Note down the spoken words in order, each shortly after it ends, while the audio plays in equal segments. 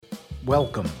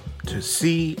Welcome to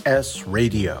CS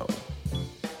Radio.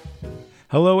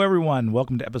 Hello, everyone.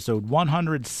 Welcome to episode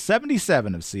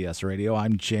 177 of CS Radio.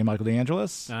 I'm J. Michael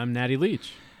DeAngelis. I'm Natty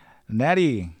Leach.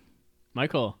 Natty.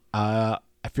 Michael. I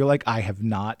feel like I have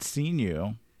not seen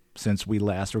you since we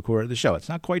last recorded the show. It's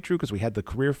not quite true because we had the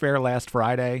career fair last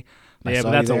Friday. Yeah,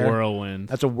 but that's a whirlwind.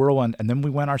 That's a whirlwind, and then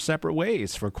we went our separate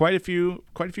ways for quite a few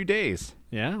days.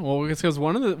 Yeah, well, it's because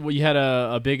you had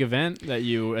a big event that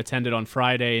you attended on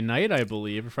Friday night, I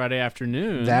believe, or Friday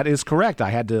afternoon. That is correct.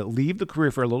 I had to leave the career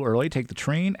fair a little early, take the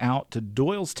train out to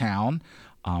Doylestown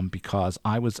because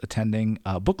I was attending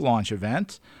a book launch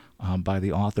event by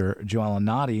the author Joellen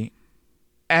Noddy.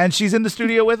 And she's in the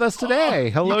studio with us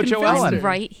today. Hello, Joellen. I'm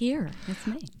right here. It's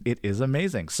me. It is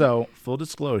amazing. So, full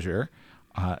disclosure,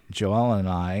 Joellen and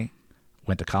I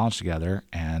went to college together,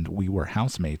 and we were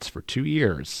housemates for 2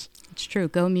 years. It's true.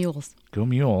 Go Mules. Go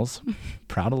Mules.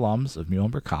 Proud alums of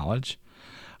Muhlenberg College.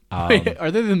 Wait, are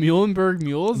they the Muhlenberg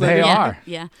Mules? They are.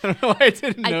 Yeah. I don't know why I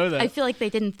didn't know that. I feel like they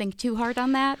didn't think too hard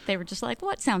on that. They were just like,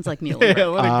 what sounds like Muhlenberg? Yeah,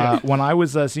 let it go. When I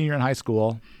was a senior in high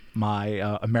school,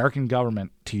 my American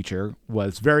government teacher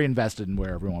was very invested in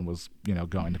where everyone was,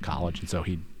 going to college, and so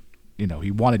he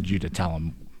wanted you to tell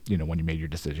him, when you made your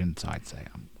decision. So I'd say,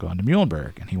 I'm going to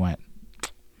Muhlenberg, and he went,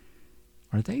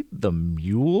 "Are they the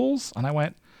Mules?" And I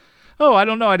went, "Oh, I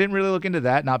don't know. I didn't really look into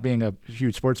that. Not being a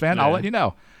huge sports fan, I'll let you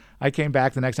know." I came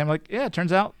back the next time, like, "Yeah, it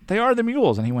turns out they are the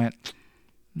Mules," and he went,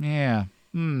 "Yeah,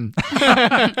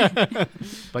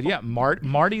 But yeah,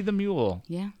 Marty the Mule.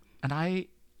 Yeah, and I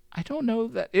don't know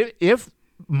that if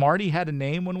Marty had a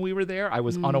name when we were there, I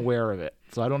was unaware of it.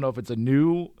 So I don't know if it's a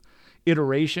new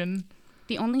iteration.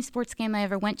 The only sports game I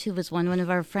ever went to was when one of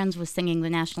our friends was singing the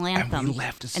national anthem. And we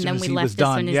left as soon as he he was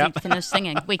done. he finished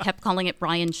singing. We kept calling it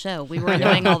Brian's show. We were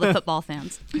annoying all the football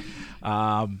fans.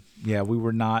 Yeah, we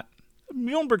were not.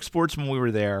 Muhlenberg sports when we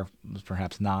were there was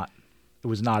perhaps not. It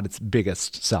was not its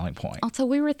biggest selling point. Also,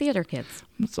 we were theater kids.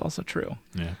 That's also true.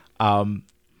 Yeah. But,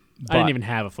 I didn't even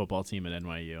have a football team at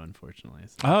NYU, unfortunately.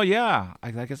 So. Oh, yeah.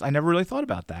 I guess I never really thought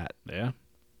about that. Yeah.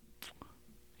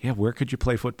 Yeah, where could you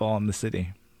play football in the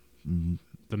city?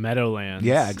 The Meadowlands.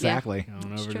 Yeah, exactly.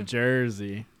 Going over to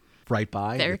Jersey. Right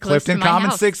by Very the close Clifton to my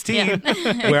Commons house. 16,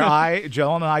 Yeah. where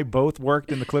Joel and I both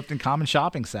worked in the Clifton Commons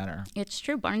Shopping Center. It's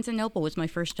true. Barnes & Noble was my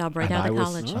first job right And out I of was-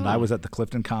 college. And I was at the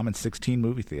Clifton Commons 16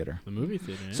 movie theater. The movie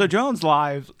theater. Yeah. So Joan's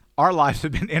our lives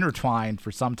have been intertwined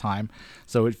for some time,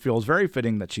 so it feels very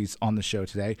fitting that she's on the show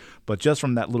today. But just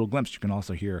from that little glimpse, you can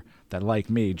also hear that, like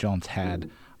me, Joan's had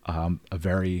a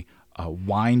very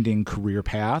winding career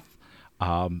path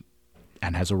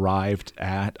and has arrived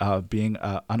at being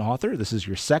an author. This is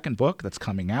your second book that's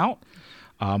coming out.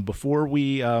 Before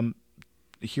we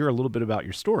hear a little bit about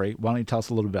your story, why don't you tell us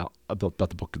a little bit about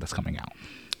the book that's coming out?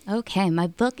 Okay, my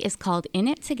book is called In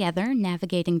It Together,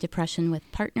 Navigating Depression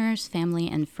with Partners, Family,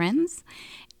 and Friends.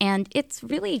 And it's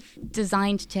really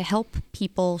designed to help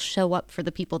people show up for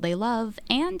the people they love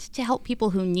and to help people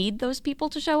who need those people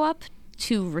to show up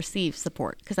to receive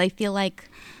support. Because I feel like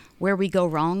where we go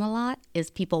wrong a lot is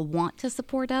people want to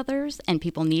support others and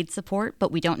people need support,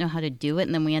 but we don't know how to do it,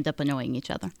 and then we end up annoying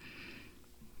each other.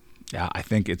 Yeah, I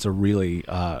think it's a really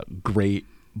great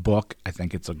book. I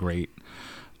think it's a great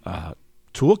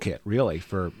toolkit, really,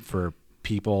 for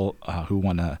people who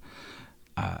want to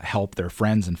help their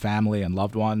friends and family and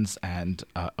loved ones, and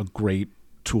a great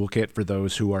toolkit for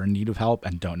those who are in need of help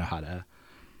and don't know how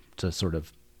to sort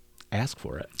of ask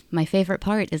for it. My favorite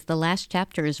part is the last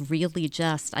chapter is really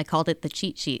just, I called it the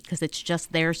cheat sheet because it's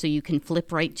just there so you can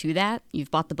flip right to that.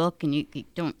 You've bought the book and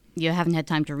you haven't had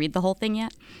time to read the whole thing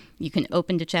yet. You can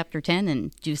open to chapter 10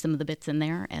 and do some of the bits in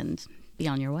there and be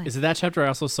on your way. Is it that chapter? I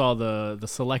also saw the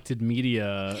selected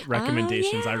media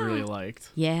recommendations I yeah. really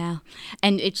liked. Yeah.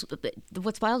 And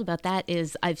what's wild about that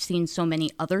is I've seen so many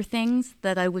other things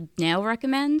that I would now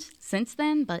recommend since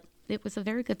then, but it was a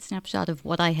very good snapshot of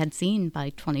what I had seen by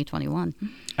 2021.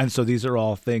 And so these are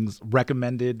all things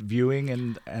recommended viewing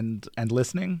and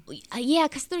listening? Yeah,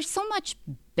 because there's so much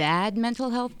bad mental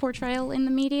health portrayal in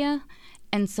the media.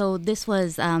 And so this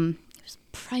was, it was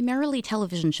primarily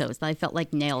television shows that I felt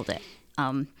like nailed it.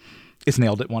 Is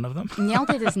Nailed It one of them? Nailed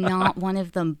It is not one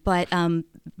of them, but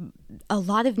a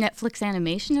lot of Netflix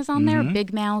animation is on there.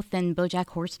 Big Mouth and BoJack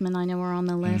Horseman I know are on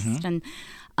the list. And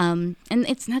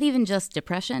it's not even just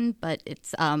depression, but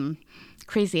it's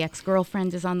Crazy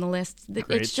Ex-Girlfriend is on the list. Great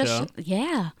it's just show.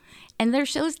 Yeah. And there are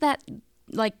shows that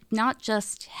like not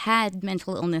just had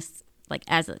mental illness like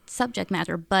as a subject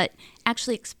matter, but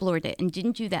actually explored it and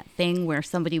didn't do that thing where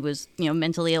somebody was,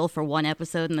 mentally ill for one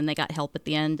episode and then they got help at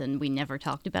the end and we never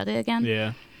talked about it again.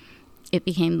 Yeah. It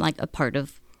became like a part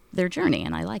of their journey,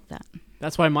 and I like that.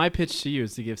 That's why my pitch to you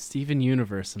is to give Steven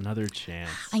Universe another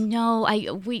chance. I know.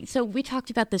 We talked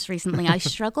about this recently. I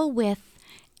struggle with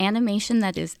animation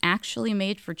that is actually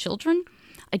made for children.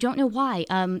 I don't know why.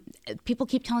 People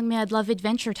keep telling me I'd love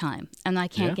Adventure Time, and I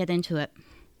can't get into it.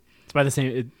 It's by the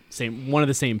same one of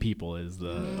the same people is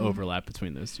the overlap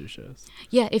between those two shows.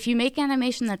 Yeah, if you make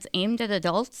animation that's aimed at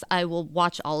adults, I will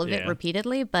watch all of it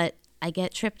repeatedly, but I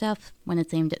get tripped up when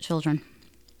it's aimed at children.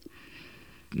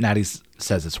 Natty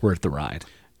says it's worth the ride.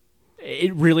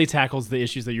 It really tackles the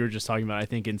issues that you were just talking about, I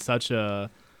think, in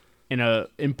a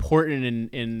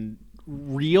important and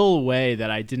real way that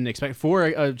I didn't expect for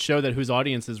a show that whose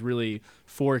audience is really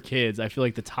for kids. I feel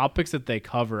like the topics that they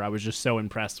cover, I was just so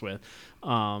impressed with.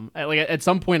 At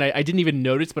some point, I didn't even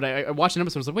notice, but I watched an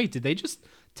episode. I was like, wait, did they just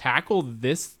tackle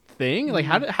this thing? Like,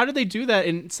 how did they do that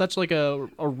in such like a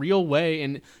real way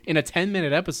in a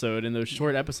 10-minute episode? In those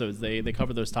short episodes, they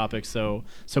cover those topics so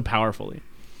powerfully.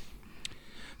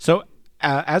 So,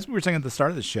 as we were saying at the start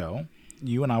of the show,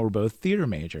 you and I were both theater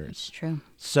majors. It's true.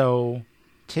 So,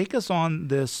 take us on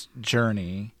this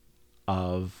journey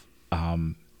of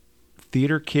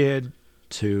theater kid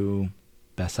to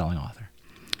best-selling author.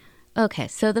 Okay,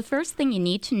 so the first thing you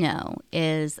need to know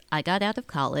is I got out of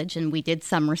college and we did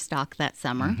summer stock that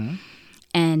summer. Mm-hmm.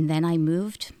 And then I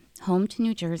moved home to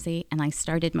New Jersey and I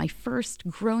started my first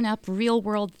grown-up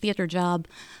real-world theater job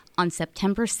on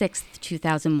September 6th,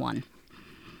 2001.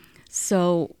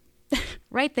 So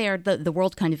right there, the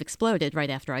world kind of exploded right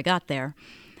after I got there.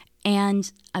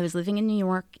 And I was living in New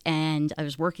York and I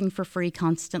was working for free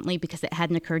constantly because it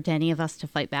hadn't occurred to any of us to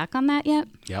fight back on that yet.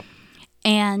 Yep.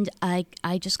 And I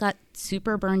just got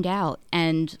super burned out.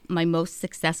 And my most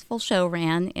successful show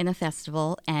ran in a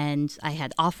festival, and I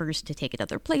had offers to take it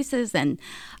other places and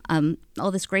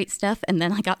all this great stuff. And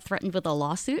then I got threatened with a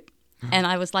lawsuit. And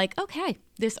I was like, okay,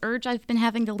 this urge I've been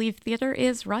having to leave theater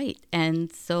is right.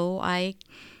 And so I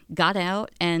got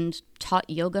out and taught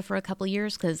yoga for a couple of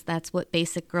years because that's what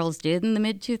basic girls did in the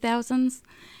mid-2000s.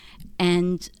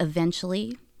 And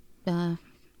eventually, about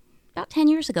 10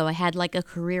 years ago, I had like a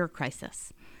career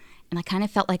crisis. And I kind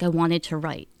of felt like I wanted to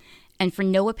write. And for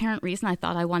no apparent reason, I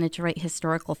thought I wanted to write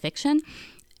historical fiction.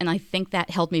 And I think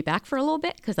that held me back for a little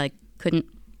bit because I couldn't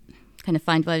kind of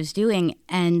find what I was doing.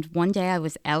 And one day I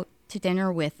was out to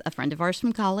dinner with a friend of ours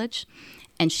from college.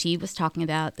 And she was talking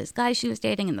about this guy she was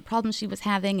dating and the problems she was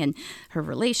having and her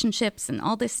relationships and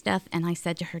all this stuff. And I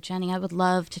said to her, Jenny, I would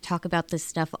love to talk about this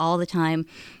stuff all the time,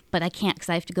 but I can't because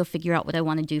I have to go figure out what I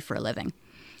want to do for a living.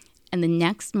 And the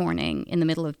next morning, in the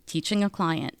middle of teaching a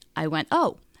client, I went,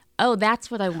 oh, that's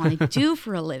what I want to do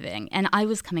for a living. And I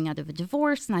was coming out of a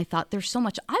divorce, and I thought there's so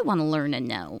much I want to learn and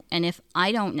know. And if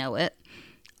I don't know it,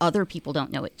 other people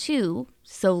don't know it too.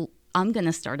 So I'm going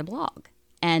to start a blog.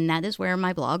 And that is where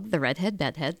my blog, The Redhead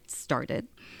Bedhead, started.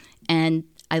 And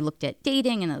I looked at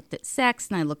dating, and I looked at sex,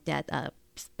 and I looked at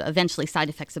eventually side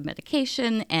effects of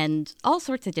medication and all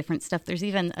sorts of different stuff. There's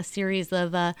even a series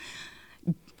of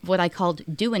what I called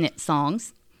Doing It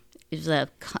songs. It was a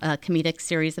comedic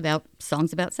series about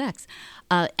songs about sex.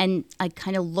 And I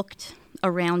kind of looked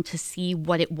around to see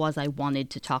what it was I wanted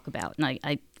to talk about. And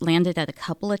I landed at a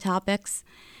couple of topics.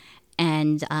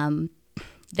 And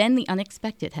then the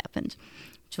unexpected happened,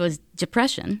 which was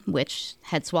depression, which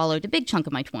had swallowed a big chunk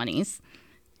of my 20s,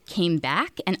 came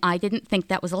back. And I didn't think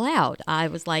that was allowed. I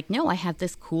was like, no, I have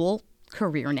this cool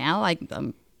career now.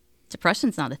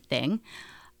 Depression's not a thing.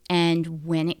 And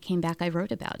when it came back, I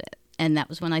wrote about it. And that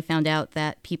was when I found out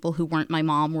that people who weren't my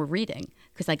mom were reading,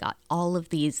 because I got all of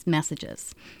these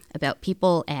messages about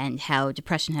people and how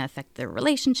depression had affected their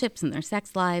relationships and their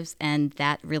sex lives. And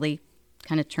that really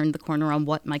kind of turned the corner on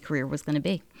what my career was going to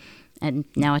be. And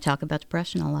now I talk about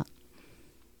depression a lot.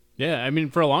 Yeah, I mean,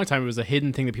 for a long time, it was a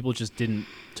hidden thing that people just didn't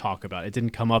talk about. It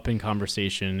didn't come up in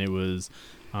conversation. It was,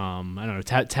 I don't know,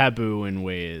 taboo in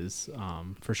ways,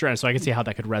 for sure. And so I can see how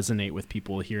that could resonate with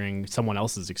people hearing someone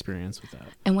else's experience with that.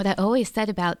 And what I always said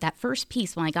about that first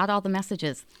piece, when I got all the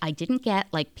messages, I didn't get,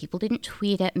 like, people didn't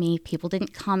tweet at me, people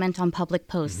didn't comment on public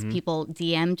posts, people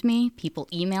DM'd me, people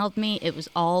emailed me. It was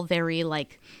all very,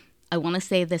 like, I want to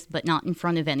say this, but not in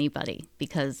front of anybody,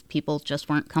 because people just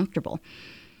weren't comfortable.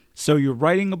 So you're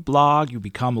writing a blog, you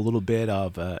become a little bit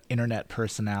of an internet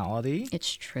personality.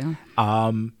 It's true.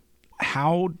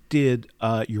 How did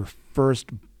your first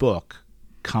book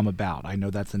come about? I know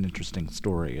that's an interesting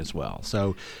story as well.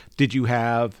 So did you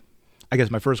have, I guess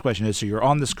my first question is, so you're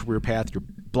on this career path, you're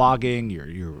blogging,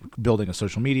 you're building a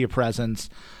social media presence,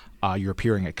 you're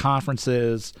appearing at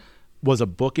conferences. Was a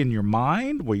book in your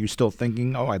mind? Were you still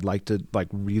thinking, oh, I'd like to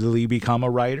really become a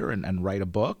writer and write a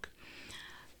book?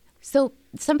 So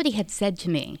somebody had said to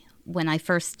me, when I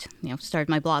first, started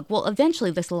my blog, well,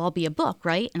 eventually this will all be a book,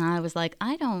 right? And I was like,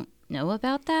 I don't know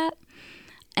about that.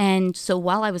 And so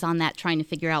while I was on that trying to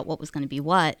figure out what was going to be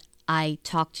what, I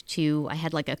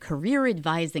had like a career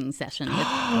advising session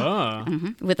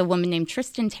with a woman named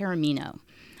Tristan Taramino,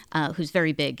 who's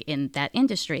very big in that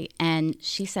industry. And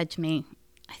she said to me,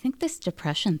 I think this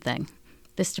depression thing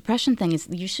is,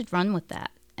 you should run with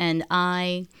that. And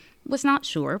I was not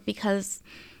sure, because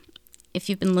if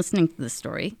you've been listening to this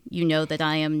story, you know that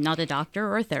I am not a doctor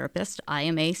or a therapist. I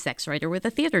am a sex writer with a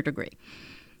theater degree.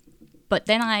 But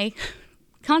then I,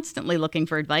 constantly looking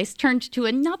for advice, turned to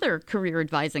another career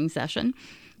advising session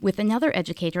with another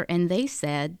educator, and they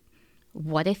said,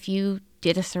 what if you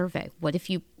did a survey? What if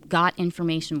you got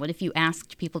information? What if you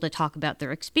asked people to talk about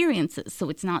their experiences? So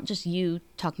it's not just you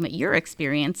talking about your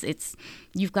experience,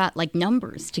 you've got like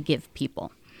numbers to give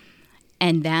people.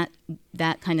 And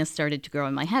that kind of started to grow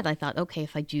in my head. I thought, okay,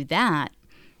 if I do that,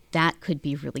 that could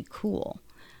be really cool.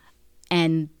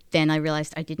 And then I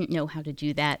realized I didn't know how to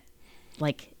do that,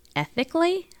 like,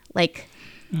 ethically. Like,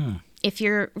 if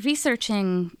you're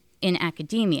researching in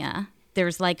academia,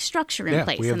 there's like structure in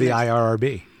place. We have the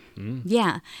IRRB.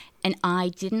 Yeah. And I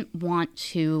didn't want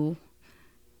to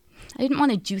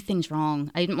do things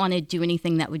wrong. I didn't want to do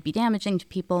anything that would be damaging to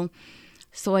people.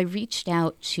 So I reached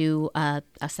out to a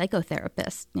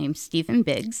psychotherapist named Stephen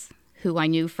Biggs, who I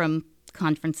knew from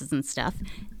conferences and stuff,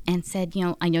 and said,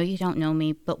 I know you don't know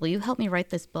me, but will you help me write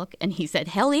this book? And he said,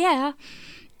 hell yeah.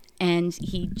 And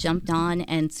he jumped on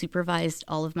and supervised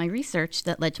all of my research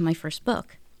that led to my first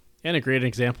book. And a great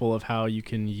example of how you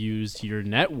can use your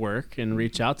network and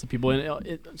reach out to people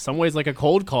in some ways, like a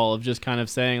cold call of just kind of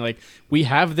saying, like, we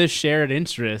have this shared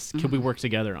interest. Can we work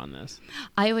together on this?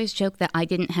 I always joke that I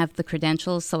didn't have the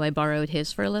credentials, so I borrowed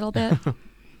his for a little bit.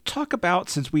 Talk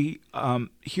about, since we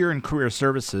here in career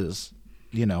services,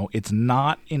 it's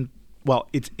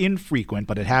it's infrequent,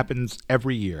 but it happens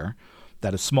every year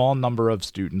that a small number of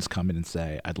students come in and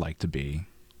say, I'd like to be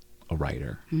a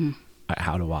writer.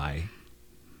 How do I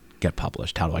get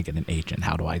published? How do I get an agent?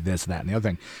 How do I this, that, and the other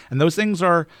thing? And those things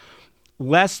are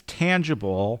less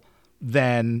tangible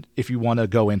than if you want to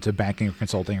go into banking or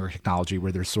consulting or technology,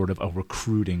 where there's sort of a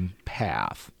recruiting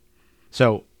path.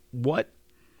 So what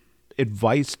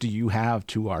advice do you have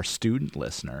to our student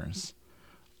listeners,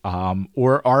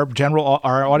 or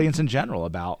our audience in general,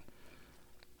 about,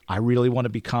 I really want to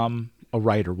become a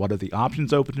writer? What are the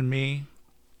options open to me?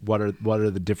 What are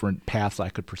the different paths I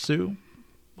could pursue?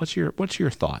 What's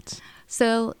your thoughts?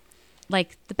 So,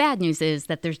 like, the bad news is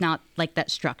that there's not like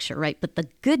that structure, right? But the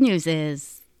good news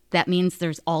is that means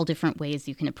there's all different ways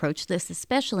you can approach this,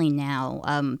 especially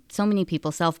now. So many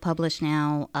people self-publish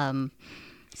now.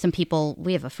 Some people,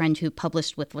 we have a friend who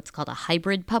published with what's called a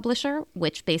hybrid publisher,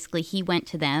 which basically he went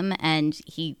to them and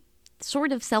he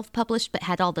sort of self-published, but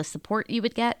had all the support you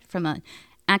would get from an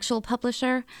actual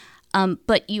publisher.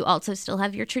 But you also still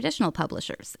have your traditional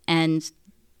publishers. And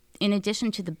in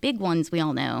addition to the big ones we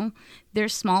all know,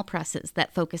 there's small presses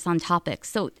that focus on topics.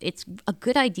 So it's a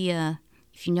good idea,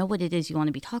 if you know what it is you want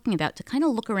to be talking about, to kind of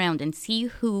look around and see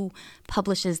who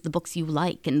publishes the books you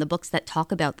like and the books that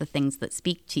talk about the things that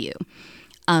speak to you.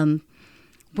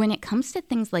 When it comes to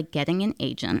things like getting an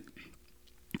agent,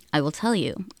 I will tell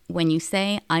you, when you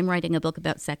say, I'm writing a book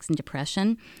about sex and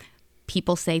depression,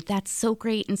 people say, that's so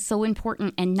great and so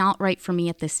important and not right for me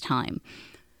at this time.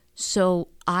 So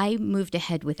I moved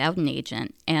ahead without an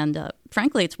agent, and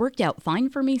frankly, it's worked out fine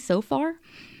for me so far.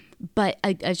 But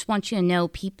I just want you to know,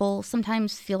 people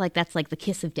sometimes feel like that's like the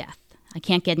kiss of death. I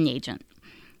can't get an agent.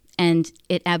 And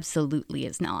it absolutely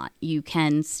is not. You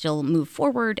can still move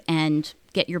forward and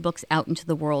get your books out into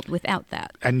the world without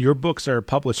that. And your books are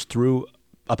published through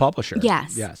a publisher.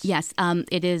 Yes.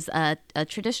 It is a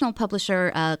traditional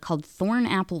publisher called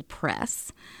Thornapple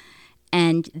Press.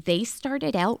 And they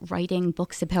started out writing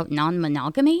books about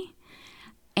non-monogamy,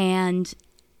 and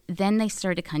then they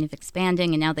started kind of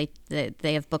expanding, and now they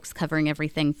have books covering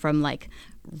everything from like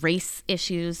race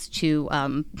issues to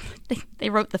they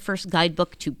wrote the first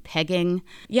guidebook to pegging.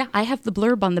 Yeah, I have the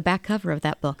blurb on the back cover of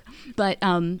that book. But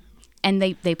and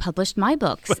they published my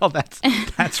books. Well,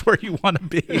 that's where you want to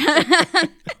be.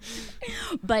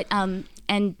 But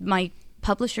and my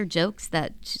publisher jokes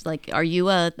that she's like, are you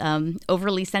a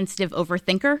overly sensitive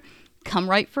overthinker? Come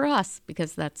write for us,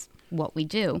 because that's what we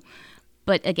do.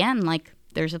 But again, like,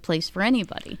 there's a place for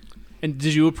anybody. And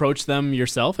did you approach them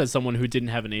yourself as someone who didn't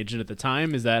have an agent at the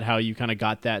time? Is that how you kind of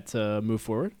got that to move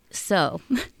forward? So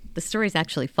the story's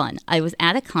actually fun. I was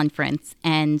at a conference,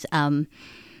 and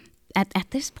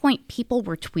at this point, people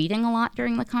were tweeting a lot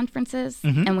during the conferences,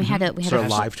 and we had a Sort of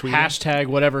live tweeting. Hashtag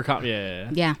whatever. Yeah.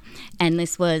 Yeah, and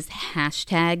this was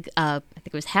hashtag. I think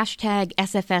it was hashtag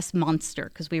SFS Monster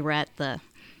because we were at the.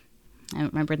 I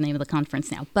don't remember the name of the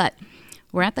conference now, but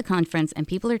we're at the conference and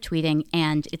people are tweeting,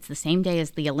 and it's the same day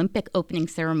as the Olympic opening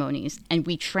ceremonies, and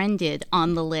we trended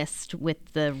on the list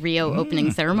with the Rio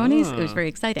opening ceremonies. It was very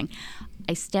exciting.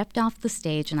 I stepped off the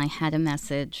stage and I had a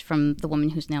message from the woman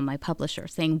who's now my publisher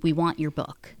saying, "We want your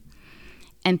book."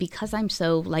 And because I'm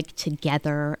so like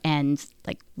together and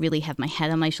like really have my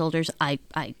head on my shoulders, I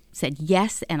said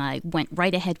yes, and I went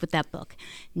right ahead with that book.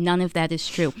 None of that is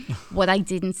true. What I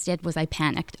did instead was I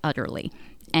panicked utterly,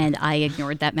 and I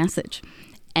ignored that message.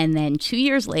 And then 2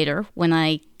 years later, when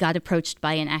I got approached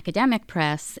by an academic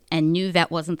press and knew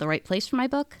that wasn't the right place for my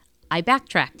book, I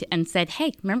backtracked and said,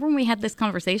 "Hey, remember when we had this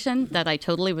conversation that I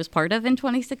totally was part of in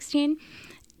 2016?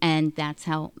 And that's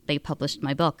how they published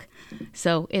my book.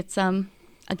 So it's,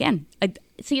 again,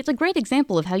 it's a great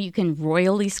example of how you can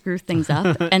royally screw things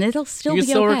up and it'll still you be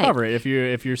can still okay. recover it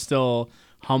if you're still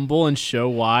humble and show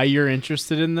why you're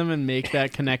interested in them and make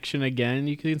that connection again.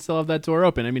 You can still have that door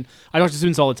open. I mean, I talk to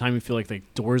students all the time who feel like the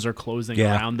doors are closing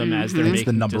around them as they're It's making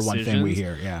the number decisions. one thing we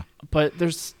hear. Yeah. But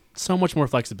there's so much more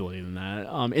flexibility than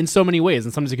that in so many ways.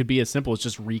 And sometimes it could be as simple as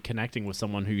just reconnecting with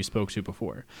someone who you spoke to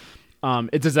before.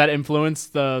 Does that influence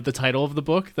the title of the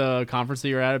book, the conference that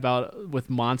you're at about with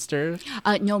Monster?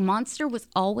 No, Monster was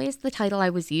always the title I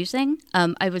was using.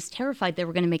 I was terrified they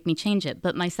were going to make me change it,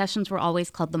 but my sessions were always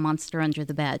called The Monster Under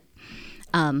the Bed.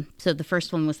 So the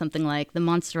first one was something like The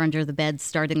Monster Under the Bed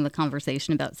starting the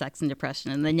conversation about sex and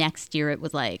depression. And the next year it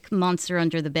was like Monster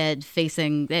Under the Bed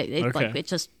facing, it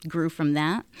just grew from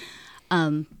that.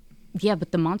 Yeah,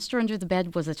 but The Monster Under the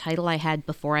Bed was a title I had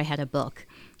before I had a book,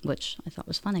 which I thought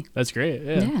was funny. That's great.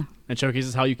 Yeah. And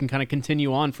showcases how you can kind of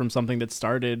continue on from something that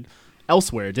started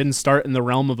elsewhere. It didn't start in the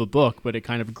realm of a book, but it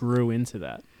kind of grew into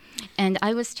that. And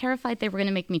I was terrified they were going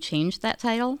to make me change that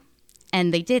title,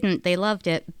 and they didn't. They loved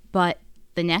it. But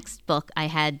the next book, I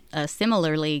had a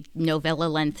similarly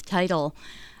novella-length title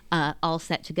all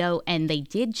set to go, and they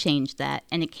did change that,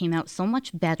 and it came out so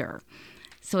much better.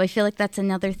 So I feel like that's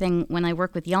another thing when I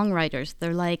work with young writers.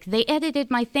 They're like, they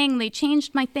edited my thing, they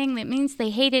changed my thing, that means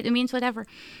they hate it, it means whatever.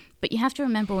 But you have to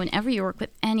remember, whenever you work with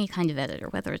any kind of editor,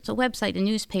 whether it's a website, a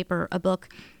newspaper, a book,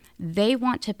 they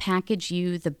want to package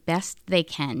you the best they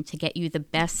can to get you the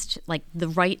best, like the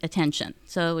right attention.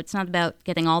 So it's not about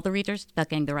getting all the readers, it's about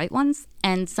getting the right ones.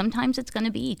 And sometimes it's going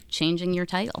to be changing your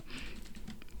title.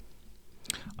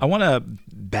 I want to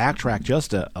backtrack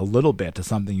just a little bit to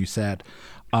something you said.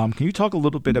 Can you talk a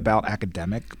little bit about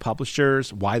academic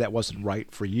publishers, why that wasn't right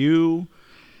for you?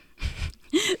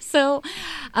 So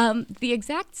the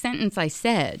exact sentence I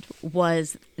said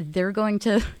was they're going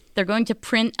to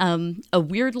print a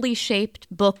weirdly shaped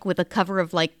book with a cover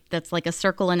of that's like a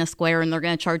circle and a square, and they're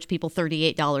going to charge people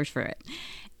 $38 for it.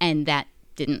 And that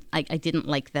I didn't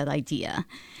like that idea.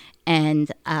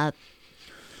 And I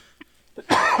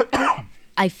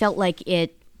felt like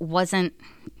it wasn't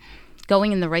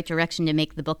going in the right direction to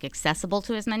make the book accessible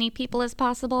to as many people as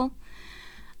possible.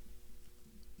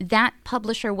 That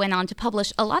publisher went on to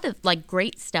publish a lot of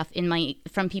great stuff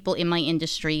from people in my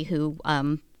industry who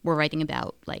were writing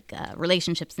about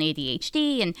relationships and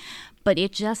ADHD, but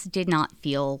it just did not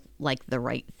feel like the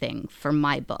right thing for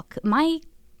my book. My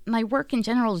work in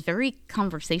general is very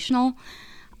conversational.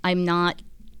 I don't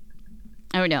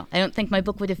know. I don't think my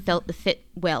book would have fit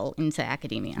well into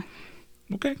academia.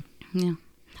 Okay. Yeah.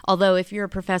 Although if you're a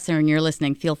professor and you're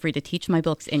listening, feel free to teach my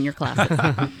books in your classes.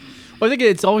 Well, I think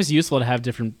it's always useful to have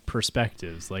different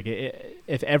perspectives. Like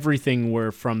if everything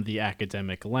were from the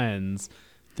academic lens,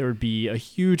 there would be a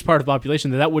huge part of the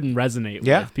population that wouldn't resonate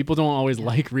with. People don't always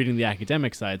like reading the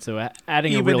academic side, so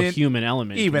adding a real human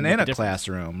element. Even in a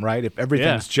classroom, right? If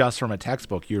everything's just from a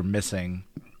textbook, you're missing,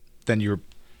 then you've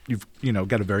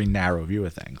got a very narrow view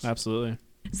of things. Absolutely.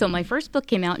 So my first book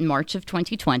came out in March of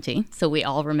 2020, so we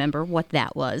all remember what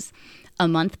that was. A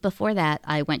month before that,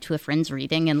 I went to a friend's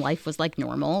reading, and life was like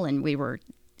normal, and we were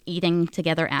eating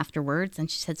together afterwards, and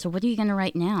she said, "So what are you going to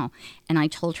write now?" And I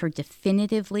told her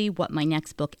definitively what my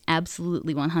next book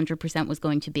absolutely 100% was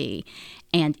going to be,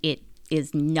 and it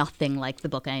is nothing like the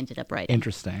book I ended up writing.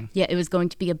 Interesting. Yeah, it was going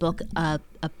to be a book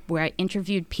where I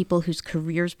interviewed people whose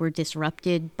careers were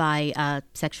disrupted by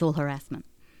sexual harassment.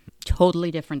 Totally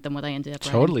different than what I ended up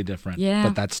writing. Totally different. Yeah.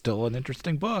 But that's still an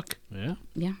interesting book. Yeah.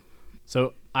 Yeah.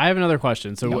 So I have another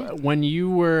question. So when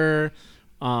you were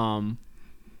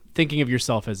thinking of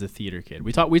yourself as a theater kid?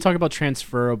 We talk about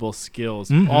transferable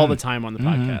skills all the time on the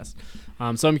podcast.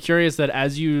 So I'm curious that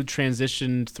as you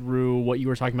transitioned through what you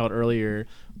were talking about earlier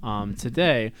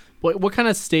today, what kind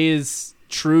of stays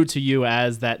true to you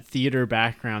as that theater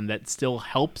background that still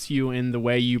helps you in the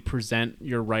way you present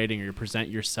your writing or you present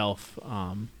yourself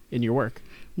in your work?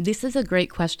 This is a great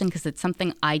question because it's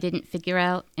something I didn't figure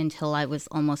out until I was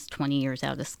almost 20 years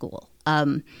out of school.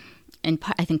 And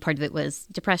I think part of it was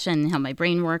depression and how my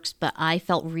brain works, but I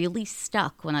felt really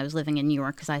stuck when I was living in New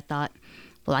York because I thought,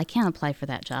 well, I can't apply for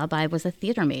that job. I was a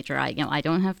theater major. I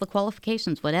don't have the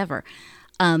qualifications, whatever.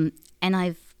 And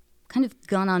I've kind of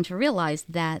gone on to realize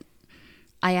that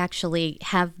I actually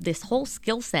have this whole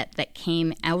skill set that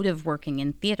came out of working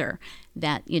in theater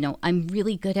that, I'm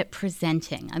really good at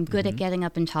presenting. I'm good at getting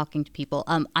up and talking to people.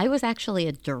 I was actually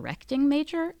a directing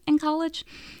major in college,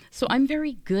 so I'm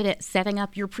very good at setting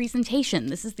up your presentation.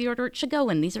 This is the order it should go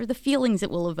in. These are the feelings it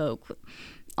will evoke,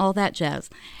 all that jazz.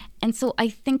 And so I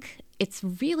think it's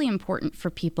really important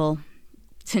for people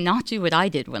to not do what I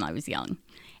did when I was young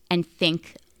and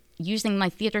think, using my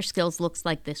theater skills looks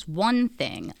like this one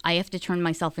thing. I have to turn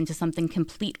myself into something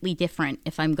completely different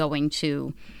if I'm going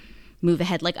to move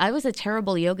ahead. Like, I was a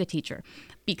terrible yoga teacher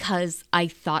because I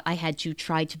thought I had to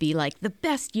try to be like the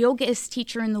best yogaist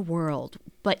teacher in the world.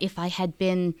 But if I had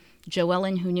been Jo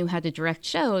Ellen, who knew how to direct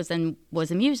shows and was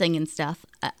amusing and stuff,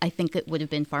 I think it would have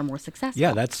been far more successful.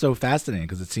 Yeah, that's so fascinating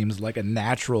because it seems like a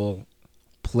natural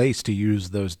place to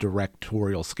use those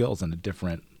directorial skills in a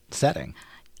different setting.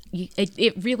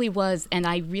 It really was, and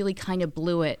I really kind of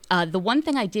blew it. The one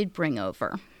thing I did bring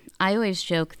over, I always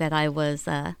joke that I was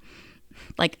I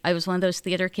was one of those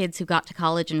theater kids who got to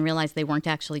college and realized they weren't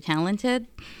actually talented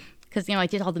because, I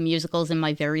did all the musicals in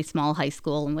my very small high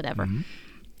school and whatever.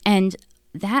 And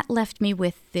that left me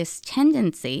with this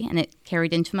tendency, and it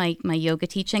carried into my yoga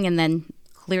teaching, and then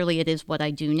clearly it is what I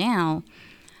do now.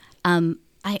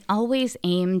 I always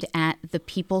aimed at the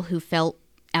people who felt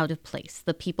out of place,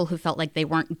 the people who felt like they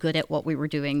weren't good at what we were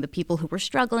doing, the people who were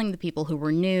struggling, the people who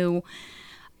were new.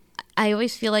 I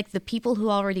always feel like the people who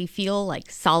already feel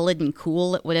like solid and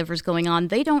cool at whatever's going on,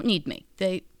 they don't need me.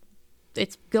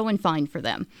 It's going fine for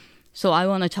them. So I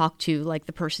want to talk to like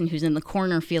the person who's in the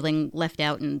corner feeling left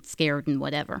out and scared and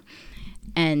whatever.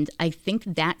 And I think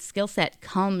that skill set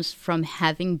comes from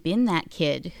having been that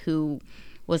kid who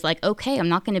was like, okay, I'm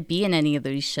not going to be in any of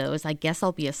these shows. I guess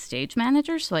I'll be a stage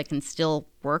manager so I can still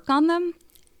work on them.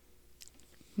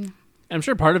 I'm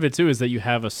sure part of it, too, is that you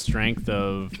have a strength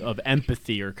of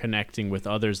empathy or connecting with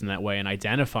others in that way and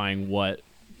identifying what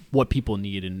people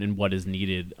need and what is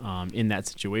needed in that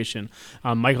situation.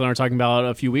 Michael and I were talking about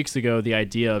a few weeks ago the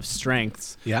idea of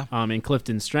strengths in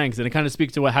Clifton Strengths, and it kind of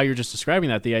speaks to how you're just describing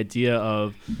that, the idea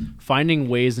of finding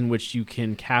ways in which you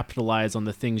can capitalize on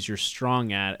the things you're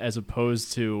strong at as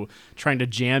opposed to trying to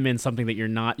jam in something that you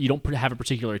don't have a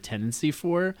particular tendency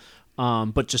for,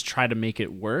 but just try to make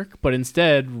it work, but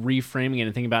instead reframing it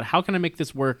and thinking about how can I make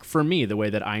this work for me the way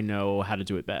that I know how to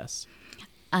do it best.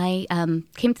 I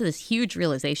came to this huge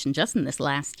realization just in this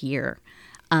last year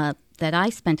that I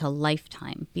spent a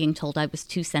lifetime being told I was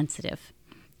too sensitive,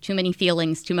 too many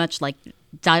feelings, too much, like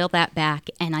dial that back.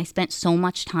 And I spent so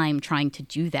much time trying to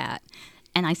do that.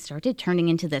 And I started turning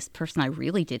into this person I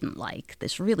really didn't like,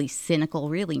 this really cynical,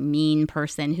 really mean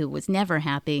person who was never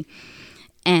happy.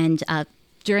 And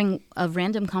during a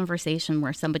random conversation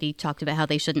where somebody talked about how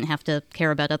they shouldn't have to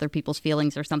care about other people's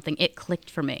feelings or something, it clicked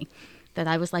for me. That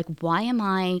I was like, why am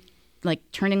I like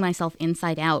turning myself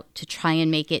inside out to try and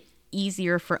make it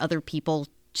easier for other people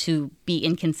to be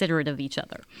inconsiderate of each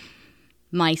other?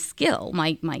 My skill,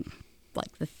 my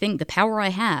the power I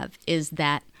have is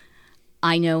that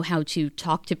I know how to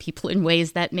talk to people in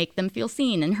ways that make them feel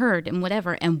seen and heard and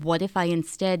whatever. And what if I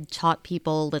instead taught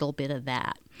people a little bit of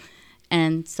that?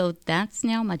 And so that's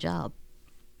now my job.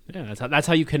 Yeah, that's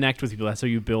how you connect with people. That's how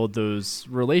you build those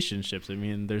relationships. I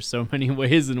mean, there's so many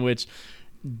ways in which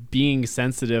being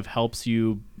sensitive helps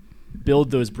you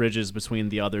build those bridges between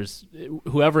the others,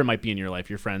 whoever it might be in your life,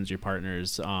 your friends, your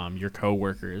partners, your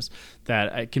coworkers,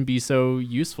 that it can be so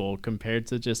useful compared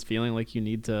to just feeling like you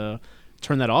need to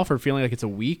turn that off or feeling like it's a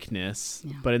weakness,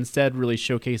 but instead really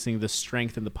showcasing the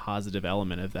strength and the positive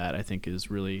element of that, I think is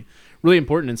really, really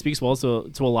important and speaks also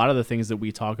to a lot of the things that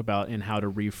we talk about in how to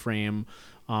reframe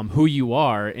who you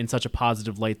are in such a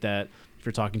positive light that if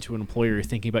you're talking to an employer, you're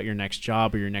thinking about your next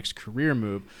job or your next career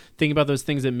move, think about those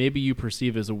things that maybe you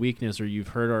perceive as a weakness or you've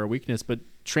heard are a weakness, but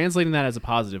translating that as a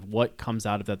positive, what comes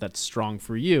out of that that's strong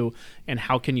for you, and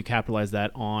how can you capitalize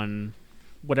that on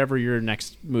whatever your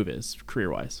next move is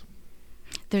career-wise?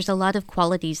 There's a lot of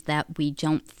qualities that we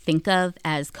don't think of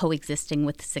as coexisting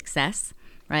with success.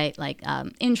 right? Like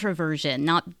introversion,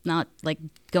 not like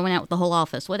going out with the whole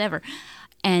office, whatever.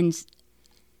 And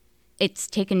it's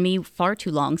taken me far too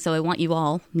long, so I want you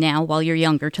all now, while you're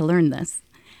younger, to learn this,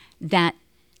 that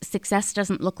success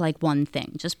doesn't look like one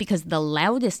thing. Just because the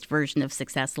loudest version of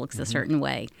success looks a certain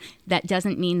way, that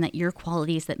doesn't mean that your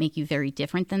qualities that make you very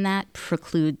different than that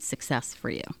preclude success for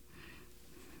you.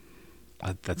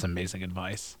 That's amazing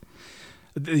advice.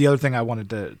 The other thing I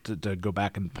wanted to go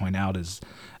back and point out is,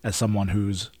 as someone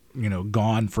who's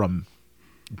gone from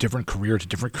different career to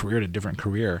different career to different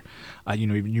career,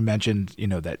 you mentioned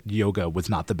that yoga was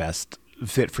not the best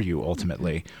fit for you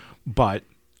ultimately, but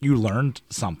you learned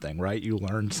something, right? You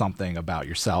learned something about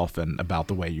yourself and about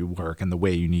the way you work and the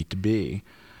way you need to be.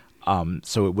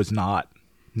 So it was not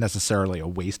necessarily a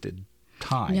wasted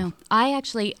time. No, I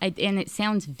actually, and it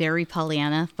sounds very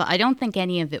Pollyanna, but I don't think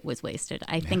any of it was wasted.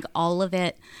 I think all of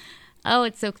it,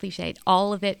 it's so cliched,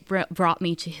 all of it brought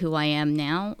me to who I am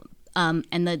now.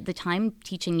 And the time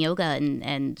teaching yoga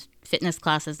and fitness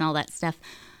classes and all that stuff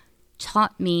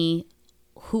taught me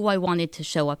who I wanted to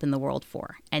show up in the world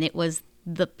for. And it was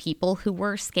the people who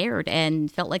were scared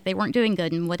and felt like they weren't doing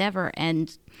good and whatever.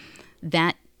 And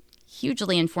that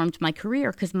hugely informed my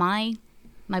career, because my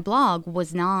blog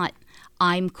was not,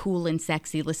 I'm cool and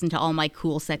sexy, listen to all my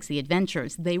cool, sexy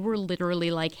adventures. They were literally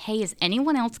like, hey, is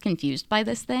anyone else confused by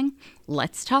this thing?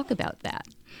 Let's talk about that.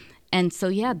 And so,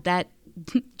 yeah, that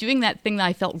doing that thing that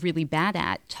I felt really bad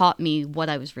at taught me what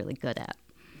I was really good at.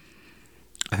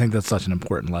 I think that's such an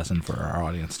important lesson for our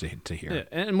audience to hear. Yeah,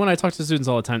 and when I talk to students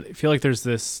all the time, I feel like there's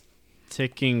this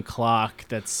ticking clock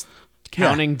that's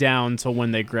counting down to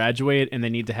when they graduate, and they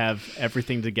need to have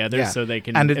everything together so they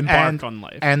can embark on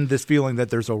life. And this feeling that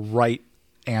there's a right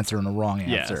answer and a wrong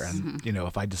answer. Yes. And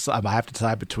if I have to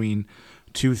decide between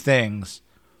two things,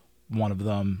 one of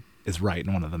them is right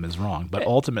and one of them is wrong. But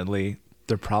ultimately,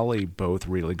 they're probably both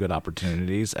really good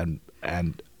opportunities, and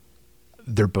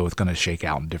they're both going to shake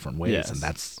out in different ways, and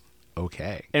that's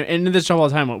okay. And in this job all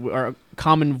the time, our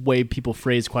common way people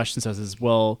phrase questions to us is,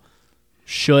 well,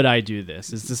 should I do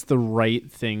this? Is this the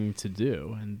right thing to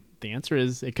do? And the answer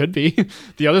is it could be.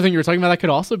 The other thing you were talking about, that could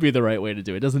also be the right way to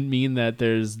do it. It doesn't mean that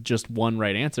there's just one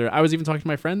right answer. I was even talking to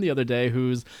my friend the other day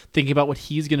who's thinking about what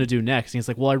he's going to do next. And he's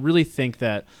like, well, I really think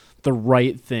that the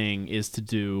right thing is to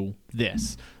do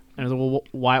this. And I was like,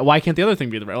 well, why can't the other thing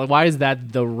be the right? Like, why is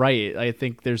that the right? I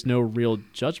think there's no real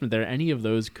judgment there. Any of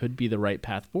those could be the right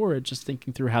path forward. Just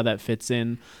thinking through how that fits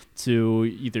in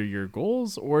to either your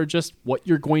goals or just what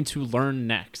you're going to learn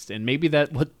next. And maybe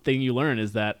that what thing you learn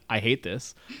is that I hate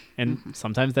this. And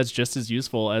sometimes that's just as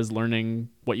useful as learning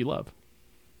what you love.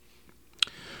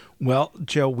 Well,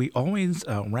 Joe, we always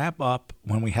wrap up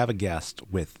when we have a guest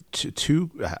with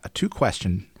two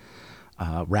question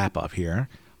wrap up here.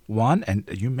 One, and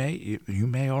you may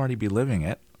already be living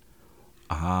it.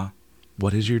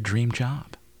 What is your dream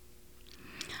job?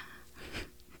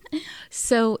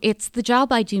 So it's the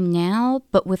job I do now,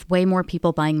 but with way more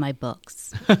people buying my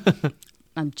books.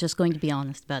 I'm just going to be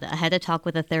honest about it. I had a talk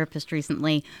with a therapist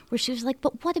recently where she was like,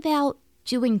 but what about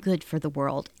doing good for the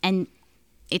world? And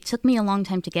it took me a long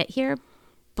time to get here,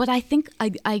 but I think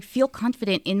I feel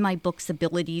confident in my book's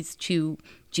abilities to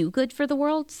do good for the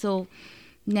world. So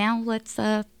now let's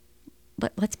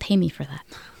pay me for that.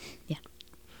 Yeah.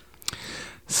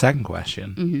 Second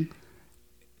question.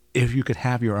 If you could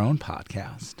have your own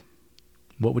podcast,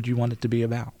 what would you want it to be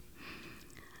about?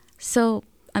 So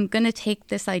I'm going to take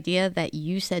this idea that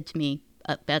you said to me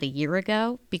about a year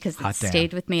ago, because it's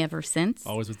stayed with me ever since.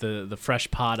 Always with the fresh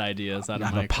pod ideas. I'm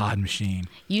a pod machine.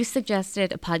 You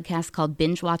suggested a podcast called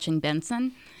Binge Watching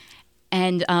Benson.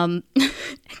 And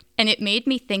and it made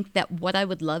me think that what I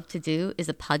would love to do is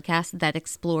a podcast that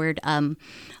explored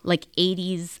like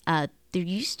 80s. There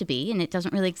used to be, and it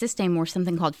doesn't really exist anymore,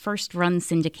 something called first run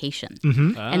syndication.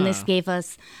 And this gave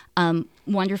us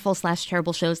wonderful /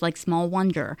 terrible shows like Small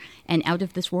Wonder and Out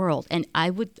of This World. And I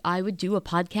would do a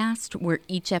podcast where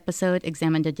each episode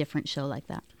examined a different show like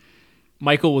that.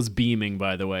 Michael was beaming,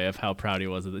 by the way, of how proud he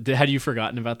was of it. Had you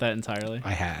forgotten about that entirely?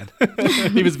 I had.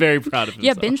 He was very proud of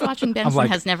himself. Yeah, Binge Watching Benson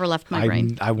has never left my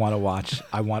brain. I want to watch.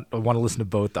 I want to listen to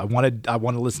both. I want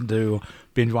to listen to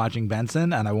Binge Watching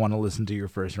Benson, and I want to listen to your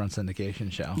first run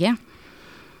syndication show. Yeah.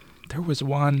 There was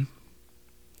one.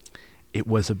 It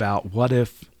was about what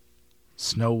if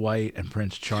Snow White and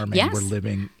Prince Charming were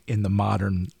living in the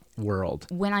modern world.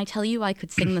 When I tell you I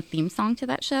could sing the theme song to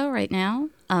that show right now,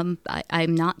 I'm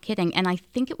not kidding. And I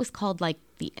think it was called like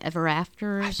The Ever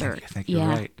Afters. I think you're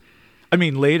right. I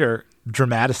mean, later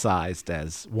dramatized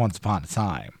as Once Upon a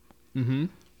Time. Mm-hmm.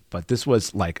 But this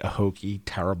was like a hokey,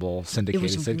 terrible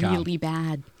syndicated sitcom. It was really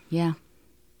bad. Yeah.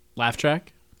 Laugh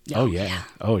Track? Oh yeah.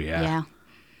 Oh yeah. Yeah.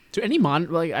 Do any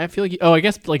I feel like I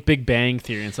guess like Big Bang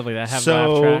Theory and stuff like that have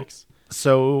laugh tracks.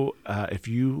 So if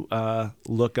you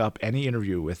look up any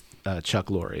interview with Chuck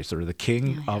Lorre, sort of the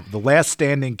king of the last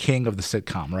standing king of the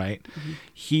sitcom, right? Mm-hmm.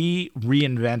 He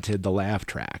reinvented the laugh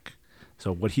track.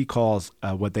 So what he calls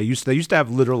what they used to have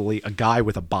literally a guy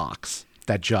with a box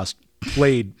that just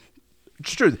played.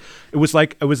 It's true. It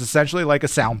was essentially like a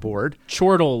soundboard.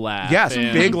 Chortle laugh. Yes,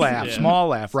 big laugh, small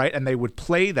laugh, right? And they would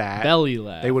play that. Belly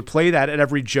laugh. They would play that at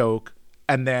every joke.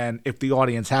 And then if the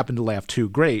audience happened to laugh too,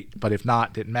 great. But if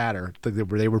not, didn't matter.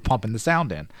 They were pumping the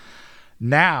sound in.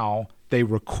 Now they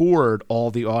record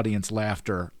all the audience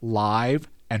laughter live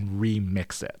and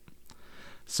remix it.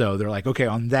 So they're like, okay,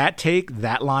 on that take,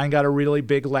 that line got a really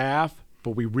big laugh,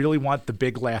 but we really want the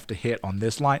big laugh to hit on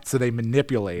this line. So they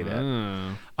manipulate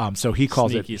it. So he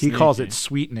calls it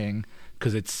sweetening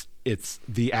because it's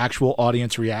the actual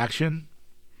audience reaction,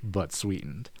 but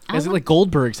sweetened. Is it like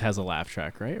Goldberg's has a laugh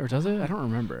track, right? Or does it? I don't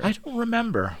remember. I don't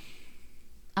remember.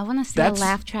 I want to see a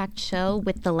laugh track show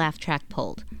with the laugh track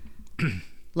pulled.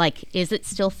 Like, is it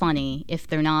still funny if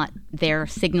they're not there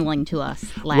signaling to us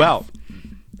laugh? Well,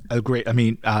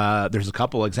 there's a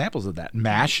couple examples of that.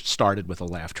 MASH started with a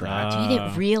laugh track. Did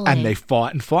it really? And they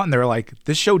fought, and they were like,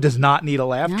 this show does not need a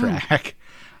laugh track.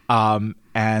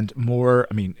 And more,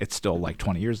 it's still like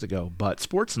 20 years ago, but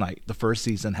Sports Night, the first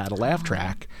season, had a laugh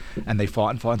track, and they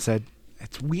fought and said,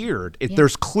 it's weird.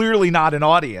 There's clearly not an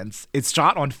audience. It's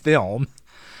shot on film.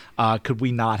 Could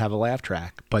we not have a laugh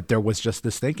track? But there was just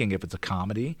this thinking, if it's a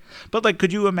comedy. But like,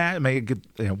 could you imagine,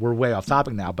 we're way off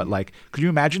topic now, but like, could you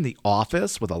imagine The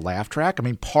Office with a laugh track?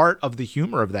 Part of the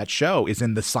humor of that show is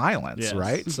in the silence,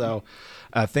 right? So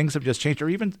things have just changed. Or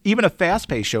even a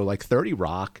fast-paced show like 30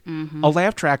 Rock, a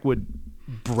laugh track would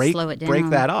break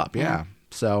that up. Yeah.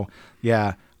 So,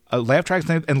 yeah. A laugh track,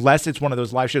 unless it's one of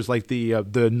those live shows like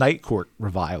the Night Court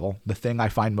revival, the thing I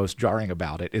find most jarring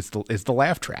about it is the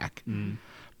laugh track.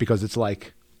 Because it's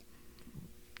like,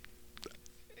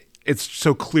 it's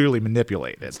so clearly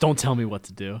manipulated. Don't tell me what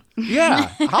to do.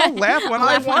 Yeah, I'll laugh when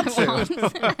I want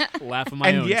to. Laugh on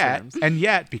my own terms. And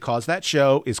yet, because that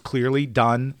show is clearly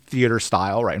done theater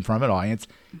style, right in front of an audience,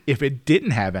 if it didn't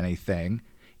have anything,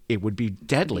 it would be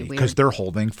deadly because they're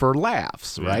holding for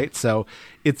laughs, right? So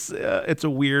it's a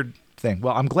weird thing.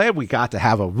 Well, I'm glad we got to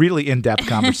have a really in-depth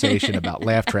conversation about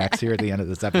laugh tracks here at the end of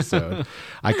this episode.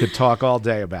 I could talk all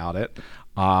day about it.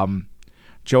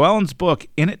 Joellen's book,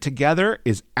 In It Together,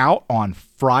 is out on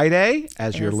Friday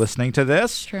as you're listening to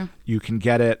this. True. You can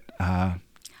get it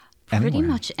pretty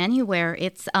much anywhere.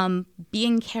 It's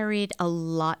being carried a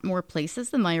lot more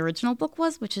places than my original book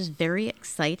was, which is very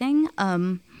exciting.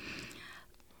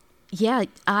 Yeah,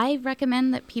 I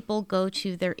recommend that people go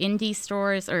to their indie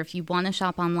stores, or if you want to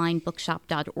shop online,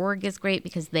 bookshop.org is great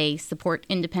because they support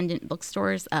independent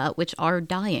bookstores, which are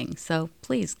dying. So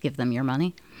please give them your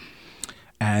money.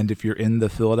 And if you're in the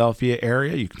Philadelphia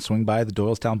area, you can swing by the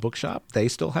Doylestown Bookshop. They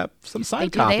still have some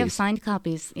signed copies. They have signed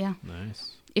copies, yeah.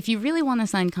 Nice. If you really want a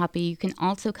signed copy, you can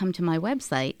also come to my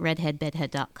website,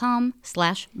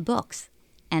 redheadbedhead.com/books.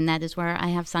 And that is where I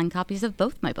have signed copies of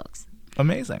both my books.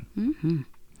 Amazing. Mm-hmm.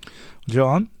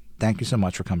 Joellen, thank you so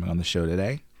much for coming on the show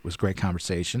today. It was a great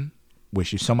conversation.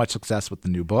 Wish you so much success with the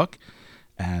new book.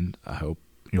 And I hope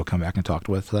you'll come back and talk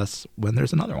with us when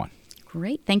there's another one.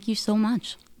 Great. Thank you so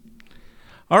much.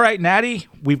 All right, Natty,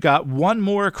 we've got one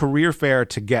more career fair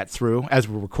to get through as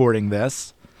we're recording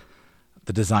this.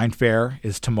 The design fair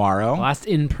is tomorrow. Last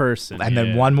in person. And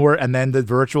then one more, and then the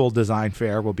virtual design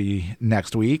fair will be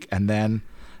next week. And then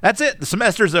that's it. The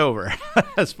semester's over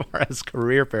as far as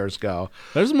career fairs go.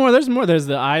 There's more. There's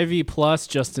the Ivy Plus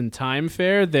Just in Time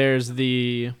fair. There's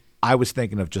the... I was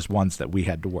thinking of just ones that we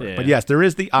had to work. Yeah. But yes, there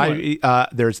is the Ivy.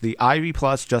 There's the Ivy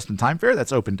Plus Just in Time Fair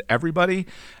that's open to everybody,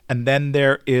 and then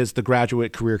there is the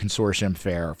Graduate Career Consortium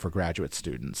Fair for graduate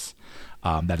students.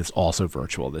 That is also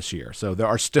virtual this year. So there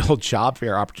are still job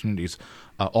fair opportunities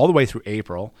all the way through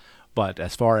April. But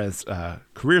as far as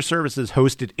career services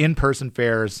hosted in-person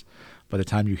fairs, by the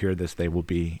time you hear this, they will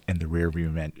be in the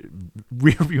rearview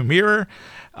mirror.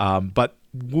 But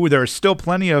there are still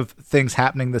plenty of things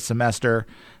happening this semester.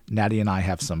 Natty and I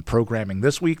have some programming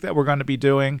this week that we're going to be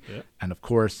doing. Yep. And, of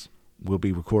course, we'll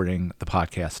be recording the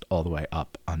podcast all the way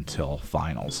up until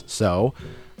finals. So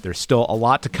there's still a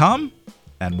lot to come,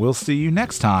 and we'll see you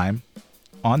next time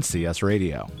on CS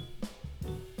Radio.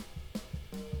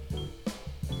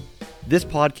 This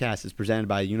podcast is presented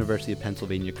by University of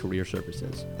Pennsylvania Career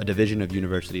Services, a division of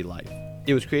University Life.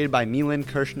 It was created by Milan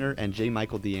Kirshner and J.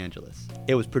 Michael DeAngelis.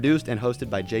 It was produced and hosted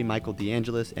by J. Michael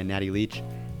DeAngelis and Natty Leach,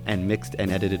 and mixed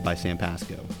and edited by Sam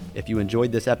Pasco. If you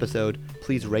enjoyed this episode,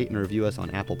 please rate and review us on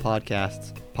Apple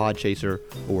Podcasts, Podchaser,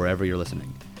 or wherever you're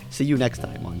listening. See you next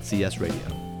time on CS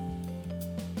Radio.